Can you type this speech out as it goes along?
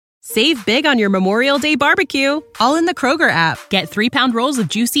Save big on your Memorial Day barbecue, all in the Kroger app. Get 3-pound rolls of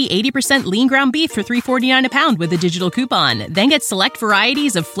juicy 80% lean ground beef for $3.49 a pound with a digital coupon. Then get select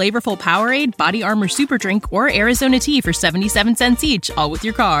varieties of flavorful Powerade, Body Armor Super Drink, or Arizona tea for 77 cents each, all with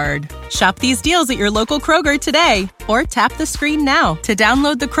your card. Shop these deals at your local Kroger today, or tap the screen now to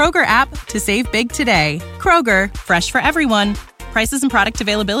download the Kroger app to save big today. Kroger, fresh for everyone. Prices and product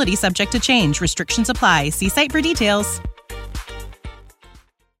availability subject to change. Restrictions apply. See site for details.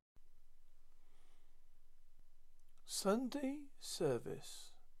 Sunday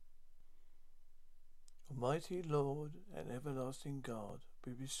Service. Almighty Lord and everlasting God,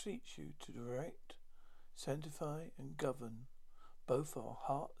 we beseech you to direct, sanctify, and govern both our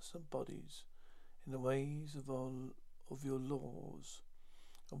hearts and bodies in the ways of your laws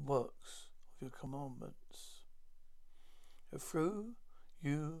and works of your commandments. And through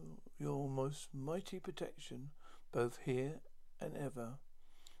you, your most mighty protection, both here and ever,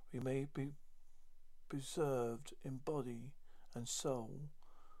 we may be preserved in body and soul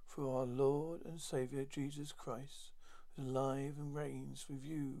through our Lord and Saviour Jesus Christ, who lives and reigns with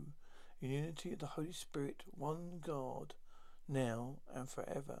you in unity of the Holy Spirit, one God, now and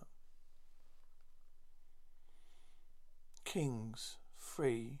forever. Kings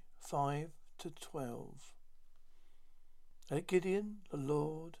 3:5-12. At Gideon the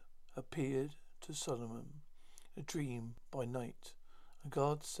Lord appeared to Solomon in a dream by night, and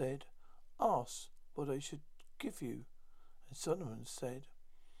God said, "Ask what I should give you." And Solomon said,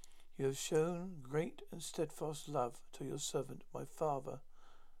 "You have shown great and steadfast love to your servant, my father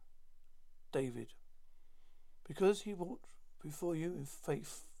David, because he walked before you in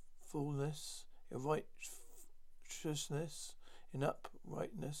faithfulness, in righteousness, in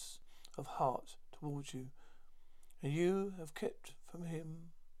uprightness of heart towards you. And you have kept for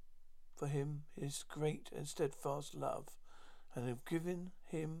him his great and steadfast love, and have given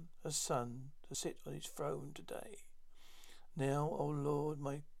him a son to sit on his throne today. Now, O Lord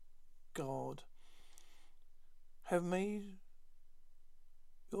my God, have made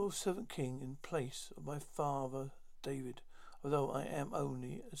your servant king in place of my father David, although I am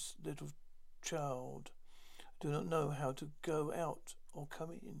only a little child. I do not know how to go out or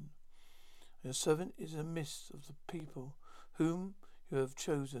come in. Your servant is in the midst of the people whom you have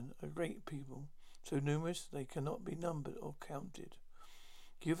chosen, a great people, so numerous they cannot be numbered or counted.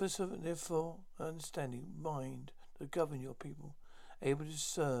 Give us therefore an understanding mind to govern your people, able to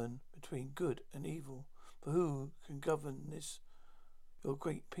discern between good and evil. For who can govern this, your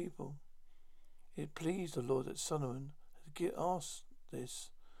great people? It pleased the Lord that Solomon had asked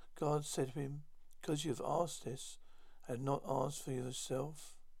this. God said to him, "Because you have asked this, and not asked for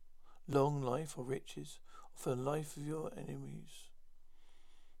yourself long life or riches, or for the life of your enemies,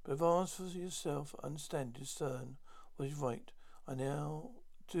 but have asked for yourself understand, discern what is right. I now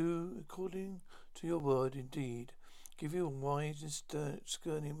do according to your word. Indeed, give you a wise and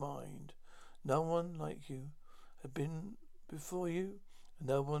discerning mind. No one like you has been before you, and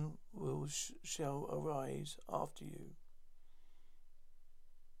no one shall arise after you."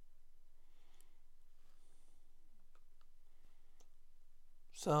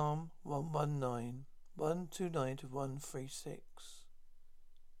 Psalm 119, 129-136.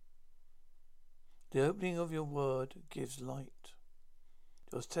 The opening of your word gives light.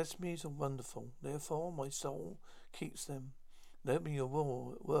 Your testimonies are wonderful, therefore my soul keeps them. The opening of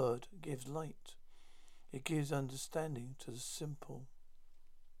your word gives light. It gives understanding to the simple.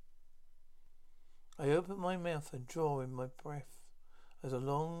 I open my mouth and draw in my breath, as I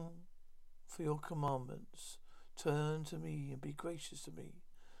long for your commandments. Turn to me and be gracious to me,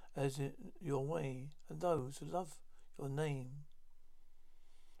 as in your way, and those who love your name.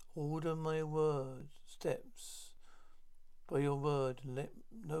 Order my steps by your word, and let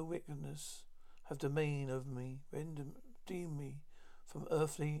no wickedness have domain over me. Redeem me from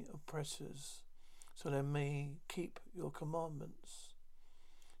earthly oppressors, so that I may keep your commandments.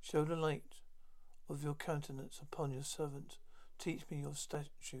 Show the light of your countenance upon your servant. Teach me your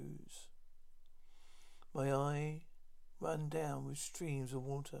statutes. My eye run down with streams of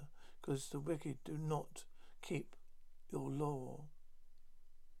water, because the wicked do not keep your law.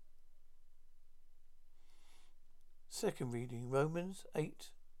 Second reading, Romans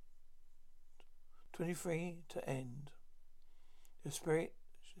 8:23 to end. The Spirit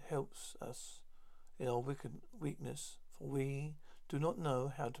helps us in our weakness, for we do not know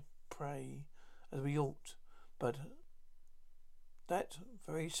how to pray as we ought, but that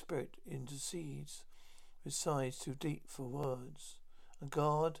very Spirit intercedes with sighs too deep for words. And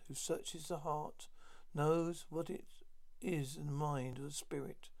God, who searches the heart, knows what it is in the mind of the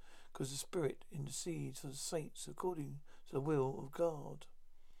Spirit, because the Spirit intercedes for the saints according to the will of God.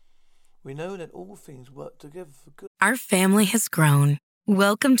 We know that all things work together for good. Our family has grown.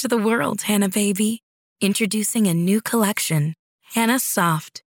 Welcome to the world, Hannah baby. Introducing a new collection, Hannah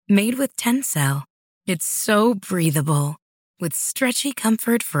Soft, made with Tencel. It's so breathable, with stretchy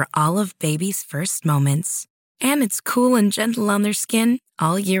comfort for all of baby's first moments. And it's cool and gentle on their skin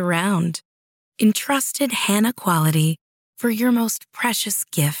all year round. Entrusted Hannah quality for your most precious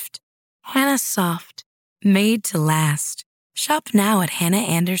gift. Hannah Soft, made to last. Shop now at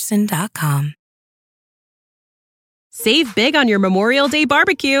hannahanderson.com. Save big on your Memorial Day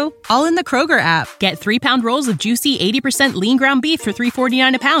barbecue, all in the Kroger app. Get 3-pound rolls of juicy 80% lean ground beef for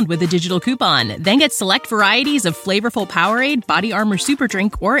 $3.49 a pound with a digital coupon. Then get select varieties of flavorful Powerade, Body Armor Super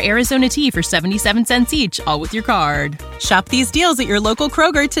Drink, or Arizona tea for 77 cents each, all with your card. Shop these deals at your local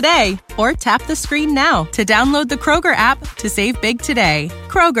Kroger today, or tap the screen now to download the Kroger app to save big today.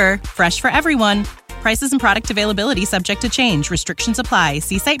 Kroger, fresh for everyone. Prices and product availability subject to change. Restrictions apply.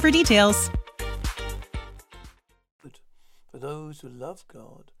 See site for details. For those who love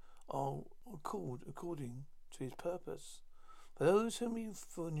God are called according to his purpose. For those whom he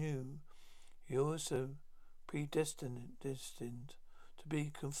foreknew, he also predestined to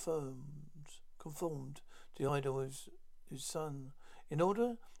be conformed to the idol of his Son, in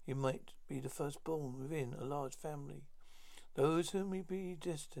order he might be the firstborn within a large family. Those whom he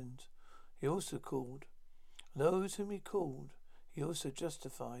predestined, he also called. And those whom he called, he also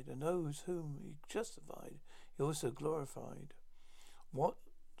justified. And those whom he justified, he also glorified. What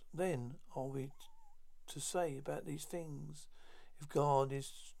then are we to say about these things? If God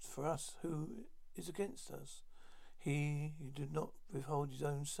is for us, who is against us? He who did not withhold his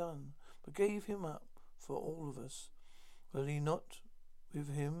own Son, but gave him up for all of us, will he not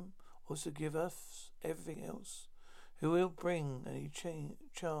with him also give us everything else? Who will bring any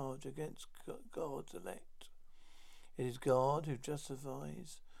charge against God's elect? It is God who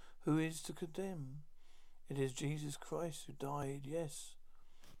justifies. Who is to condemn? It is Jesus Christ who died, yes,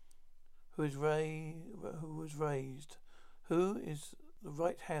 who was raised, who is the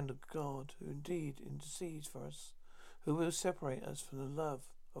right hand of God, who indeed intercedes for us. Who will separate us from the love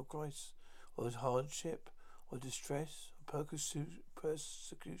of Christ, or his hardship, or distress, or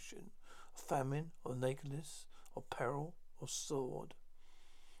persecution, or famine, or nakedness, or peril, or sword?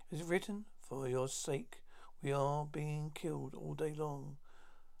 It is written, for your sake we are being killed all day long.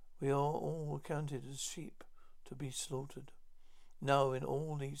 We are all accounted as sheep to be slaughtered. No, in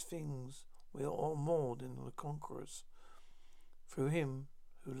all these things we are all more than the conquerors, through him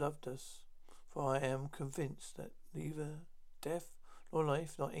who loved us. For I am convinced that neither death, nor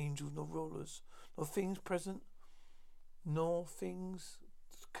life, nor angels, nor rulers, nor things present, nor things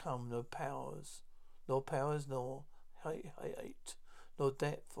to come, nor powers, nor height, nor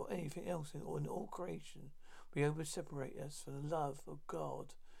depth, or anything else in all creation be able to separate us from the love of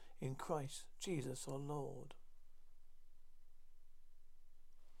God in Christ Jesus our Lord.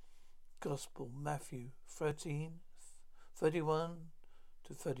 Gospel, Matthew 13, 31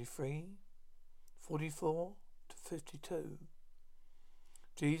 to 33, 44 to 52.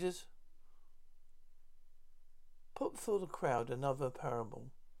 Jesus put before the crowd another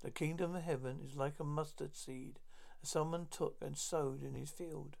parable. The kingdom of heaven is like a mustard seed that someone took and sowed in his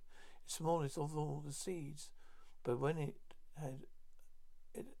field. It's smallest of all the seeds, but when it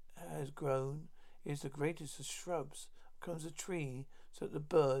has grown, it is the greatest of shrubs. Comes a tree, so that the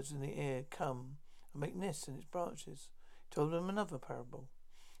birds in the air come and make nests in its branches. He told them another parable.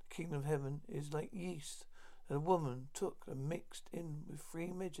 The kingdom of heaven is like yeast that a woman took and mixed in with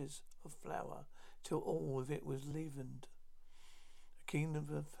 3 measures of flour till all of it was leavened. The kingdom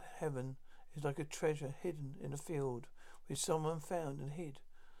of heaven is like a treasure hidden in a field, which someone found and hid.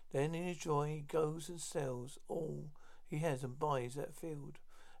 Then in his joy he goes and sells all he has and buys that field.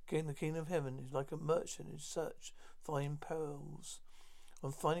 Again, the kingdom of heaven is like a merchant in search of fine pearls.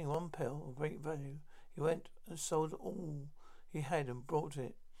 On finding one pearl of great value, he went and sold all he had and brought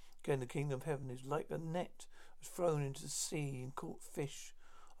it. Again, the kingdom of heaven is like a net was thrown into the sea and caught fish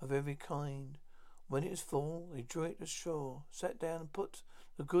of every kind. When it was full, they drew it ashore, sat down and put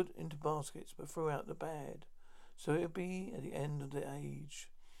the good into baskets, but threw out the bad. So it will be at the end of the age.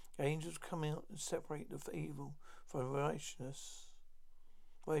 The angels come out and separate the evil from the righteous,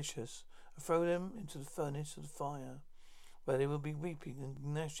 and throw them into the furnace of the fire, where they will be weeping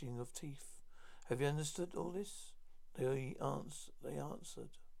and gnashing of teeth. Have you understood all this? They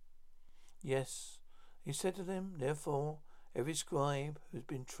answered, yes. He said to them, therefore, every scribe who has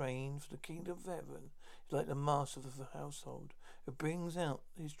been trained for the kingdom of heaven is like the master of the household, who brings out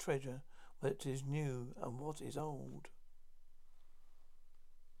his treasure, what is new and what is old.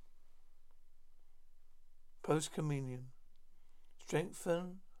 Post-communion.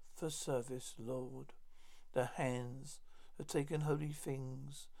 Strengthen for service, Lord. Their hands have taken holy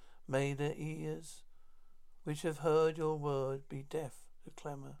things. May their ears, which have heard your word, be deaf to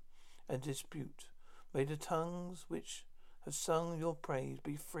clamour and dispute. May the tongues which have sung your praise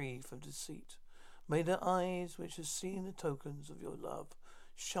be free from deceit. May the eyes which have seen the tokens of your love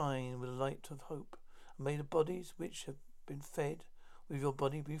shine with the light of hope. And may the bodies which have been fed with your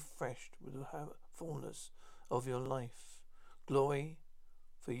body be refreshed with the fullness of your life. Glory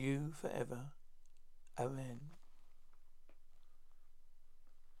for you forever. Amen.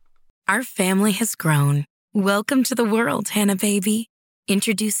 Our family has grown. Welcome to the world, Hannah Baby.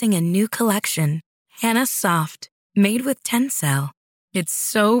 Introducing a new collection, Hannah Soft, made with Tencel. It's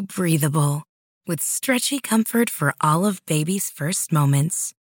so breathable, with stretchy comfort for all of baby's first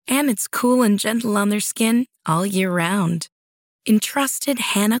moments. And it's cool and gentle on their skin all year round. Entrusted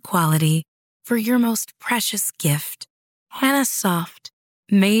Hannah quality for your most precious gift. Hannah Soft,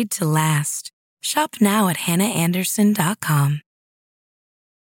 made to last. Shop now at hannahanderson.com.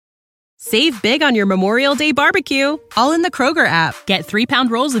 Save big on your Memorial Day barbecue, all in the Kroger app. Get 3-pound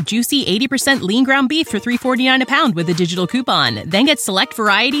rolls of juicy 80% lean ground beef for $3.49 a pound with a digital coupon. Then get select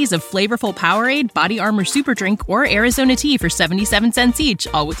varieties of flavorful Powerade, Body Armor Super Drink, or Arizona tea for 77 cents each,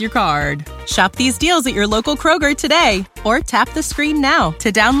 all with your card. Shop these deals at your local Kroger today, or tap the screen now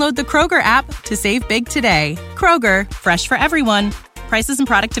to download the Kroger app to save big today. Kroger, fresh for everyone. Prices and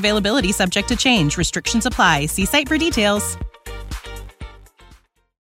product availability subject to change. Restrictions apply. See site for details.